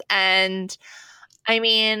chills. And I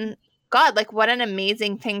mean, God, like what an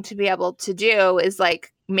amazing thing to be able to do is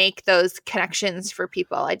like make those connections for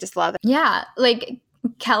people. I just love it. Yeah. Like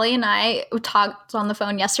Kelly and I talked on the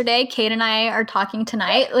phone yesterday. Kate and I are talking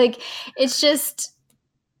tonight. Like, it's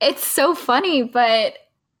so funny, but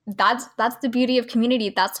that's the beauty of community.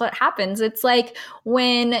 That's what happens. It's like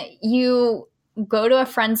when you go to a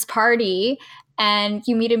friend's party and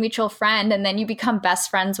you meet a mutual friend and then you become best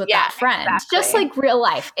friends with that friend. Exactly. Just like real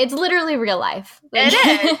life. It's literally real life. It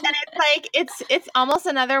is. And it's like it's almost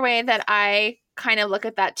another way that I kind of look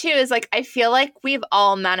at that too, is like I feel like we've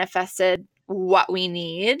all manifested what we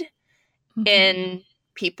need in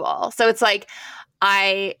people. So it's like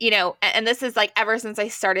and this is like ever since I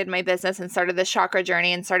started my business and started the chakra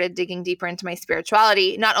journey and started digging deeper into my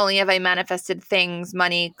spirituality, not only have I manifested things,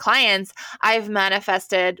 money, clients, I've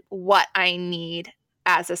manifested what I need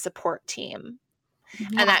as a support team. Yeah.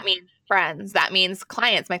 And that means friends. That means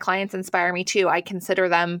clients. My clients inspire me too. I consider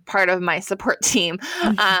them part of my support team.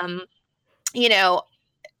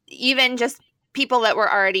 Even just people that were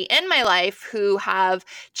already in my life who have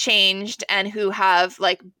changed and who have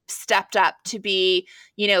like stepped up to be,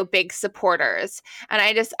 big supporters. And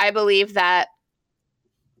I believe that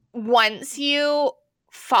once you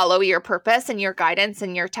follow your purpose and your guidance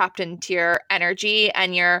and you're tapped into your energy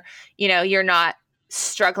and you're not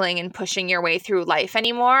struggling and pushing your way through life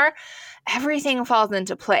anymore, everything falls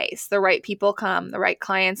into place. The right people come, the right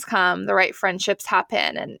clients come, the right friendships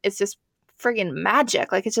happen. And it's just friggin'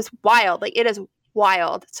 magic. Like, it's just wild. Like, it is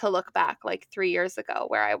wild to look back like 3 years ago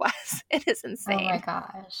where I was. It is insane. Oh my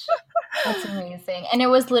gosh. That's amazing. And it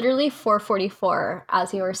was literally 4:44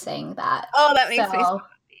 as you were saying that. Oh, that makes me so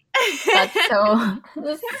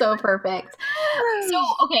that's so perfect. So,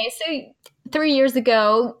 okay. So 3 years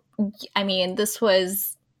ago, I mean, this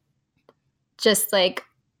was just like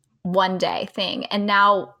one day thing. And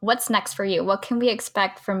now what's next for you? What can we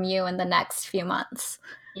expect from you in the next few months?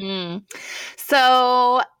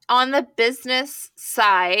 So on the business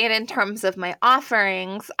side, in terms of my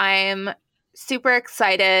offerings, I'm super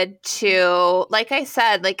excited to, like I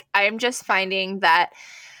said, like I'm just finding that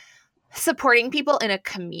supporting people in a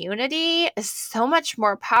community is so much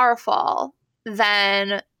more powerful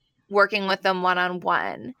than working with them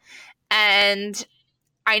one-on-one. And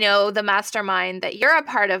I know the mastermind that you're a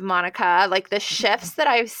part of, Monica, like the shifts that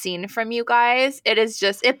I've seen from you guys,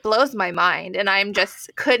 it blows my mind. And I'm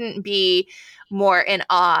just couldn't be more in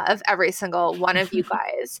awe of every single one of you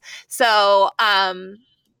guys. So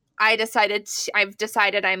I've decided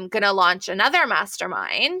I'm going to launch another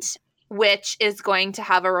mastermind, which is going to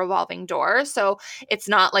have a revolving door. So it's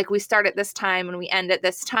not like we start at this time and we end at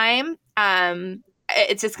this time.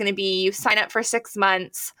 It's just going to be, you sign up for 6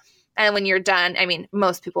 months. And when you're done, I mean,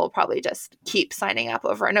 most people will probably just keep signing up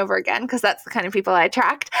over and over again because that's the kind of people I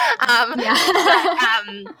attract.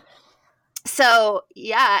 So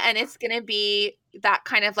yeah, and it's going to be that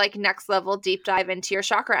kind of like next level deep dive into your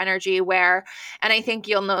chakra energy and I think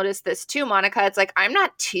you'll notice this too, Monica, it's like, I'm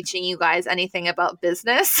not teaching you guys anything about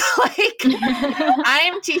business. Like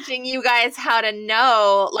I'm teaching you guys how to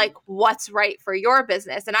know like what's right for your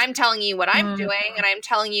business. And I'm telling you what I'm doing and I'm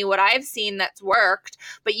telling you what I've seen that's worked,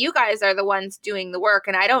 but you guys are the ones doing the work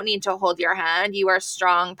and I don't need to hold your hand. You are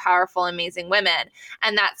strong, powerful, amazing women.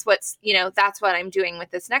 And that's what I'm doing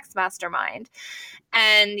with this next mastermind.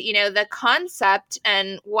 And, the concept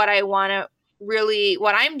and what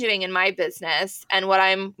I'm doing in my business and what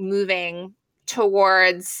I'm moving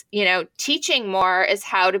towards, teaching more is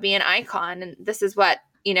how to be an icon. And this is what,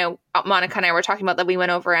 Monica and I were talking about that we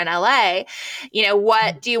went over in LA.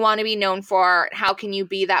 What do you want to be known for? How can you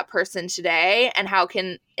be that person today? And how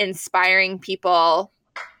can inspiring people,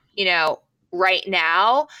 right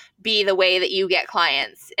now be the way that you get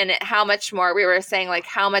clients? And how much more, we were saying, like,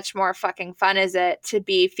 how much more fucking fun is it to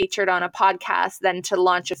be featured on a podcast than to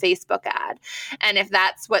launch a Facebook ad? And if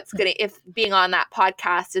that's if being on that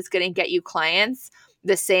podcast is going to get you clients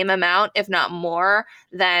the same amount, if not more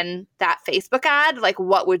than that Facebook ad, like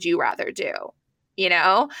what would you rather do?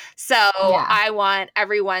 So yeah. I want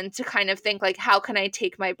everyone to kind of think like, how can I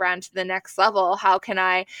take my brand to the next level? How can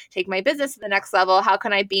I take my business to the next level? How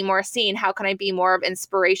can I be more seen? How can I be more of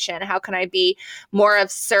inspiration? How can I be more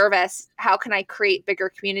of service? How can I create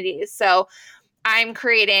bigger communities? So I'm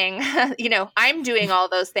creating, I'm doing all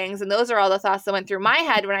those things. And those are all the thoughts that went through my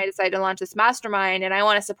head when I decided to launch this mastermind. And I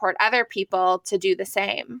want to support other people to do the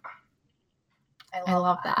same. I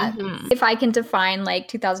love that. Mm-hmm. If I can define like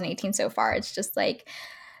 2018 so far, it's just like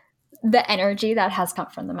the energy that has come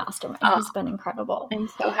from the mastermind has been incredible. I'm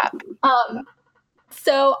so happy.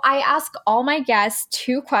 So I ask all my guests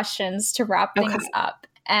 2 questions to wrap things up.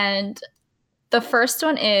 And the first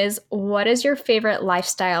one is, what is your favorite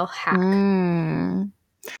lifestyle hack?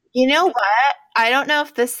 You know what? I don't know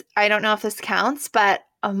if this counts, but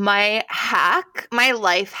My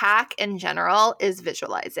life hack in general is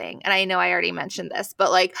visualizing. And I know I already mentioned this,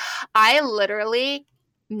 but like I literally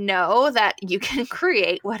know that you can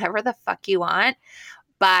create whatever the fuck you want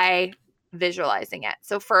by visualizing it.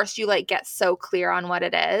 So first you like get so clear on what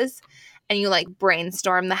it is and you like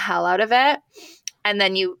brainstorm the hell out of it. And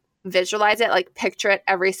then you visualize it, like picture it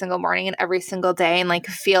every single morning and every single day and like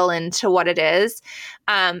feel into what it is.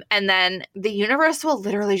 And then the universe will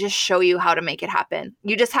literally just show you how to make it happen.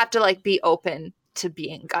 You just have to like be open to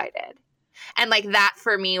being guided. And like that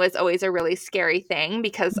for me was always a really scary thing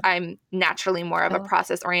because I'm naturally more of a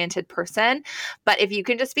process-oriented person. But if you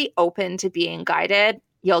can just be open to being guided,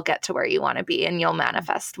 you'll get to where you want to be and you'll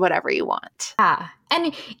manifest whatever you want. Yeah.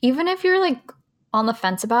 And even if you're like on the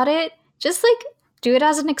fence about it, just like do it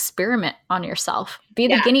as an experiment on yourself. Be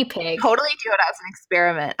the guinea pig. Totally do it as an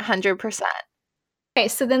experiment, 100%. Okay,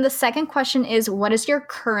 so then the second question is, what is your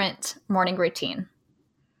current morning routine?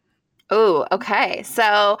 Oh, okay.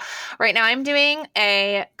 So right now I'm doing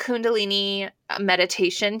a Kundalini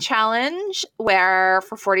meditation challenge where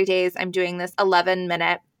for 40 days I'm doing this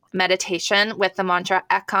 11-minute meditation with the mantra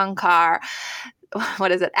Ekankar.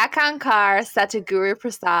 What is it? Ekankar, Satguru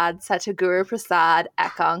Prasad, Satguru Prasad,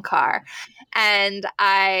 Ekankar. And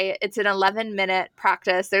it's an 11-minute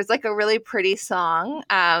practice. There's like a really pretty song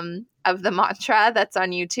of the mantra that's on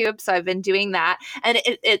YouTube. So I've been doing that. And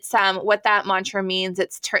it's what that mantra means.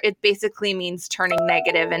 It basically means turning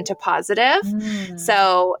negative into positive.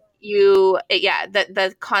 So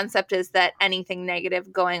the concept is that anything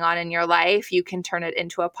negative going on in your life, you can turn it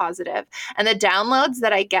into a positive. And the downloads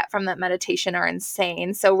that I get from that meditation are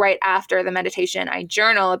insane. So right after the meditation, I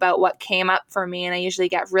journal about what came up for me, and I usually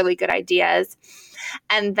get really good ideas.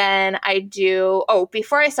 And then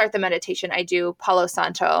before I start the meditation, I do Palo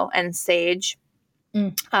Santo and sage.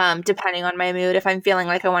 Depending on my mood. If I'm feeling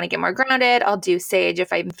like I want to get more grounded, I'll do sage.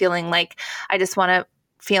 If I'm feeling like I just want to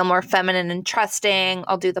feel more feminine and trusting,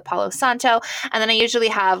 I'll do the Palo Santo. And then I usually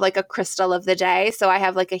have like a crystal of the day. So I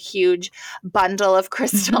have like a huge bundle of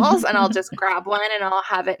crystals and I'll just grab one and I'll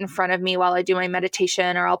have it in front of me while I do my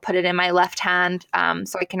meditation, or I'll put it in my left hand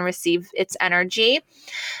so I can receive its energy.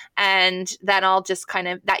 And then I'll just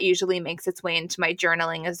that usually makes its way into my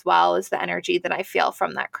journaling as well as the energy that I feel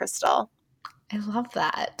from that crystal. I love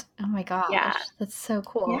that. Oh my gosh. Yeah. That's so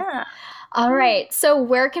cool. Yeah. All right. So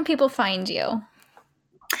where can people find you?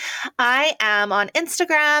 I am on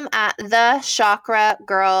Instagram at the Chakra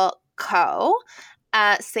Girl Co.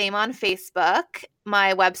 Same on Facebook.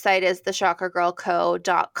 My website is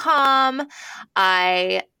thechakragirlco.com.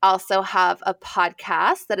 I also have a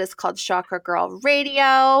podcast that is called Chakra Girl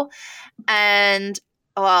Radio. And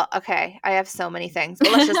I have so many things.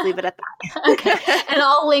 But let's just leave it at that. Okay. And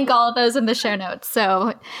I'll link all of those in the show notes.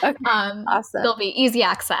 So awesome. They'll be easy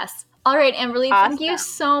access. All right, Amberly, Thank you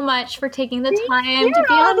so much for taking the time to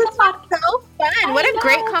be on the podcast. So fun. What a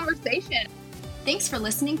great conversation. Thanks for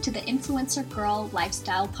listening to the Influencer Girl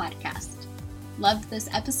Lifestyle Podcast. Loved this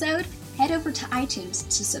episode? Head over to iTunes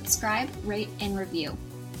to subscribe, rate, and review.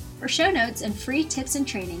 For show notes and free tips and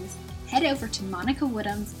trainings, head over to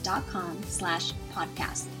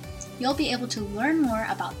monicawoodhams.com/podcast. You'll be able to learn more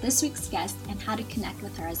about this week's guest and how to connect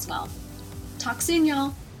with her as well. Talk soon,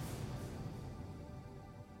 y'all.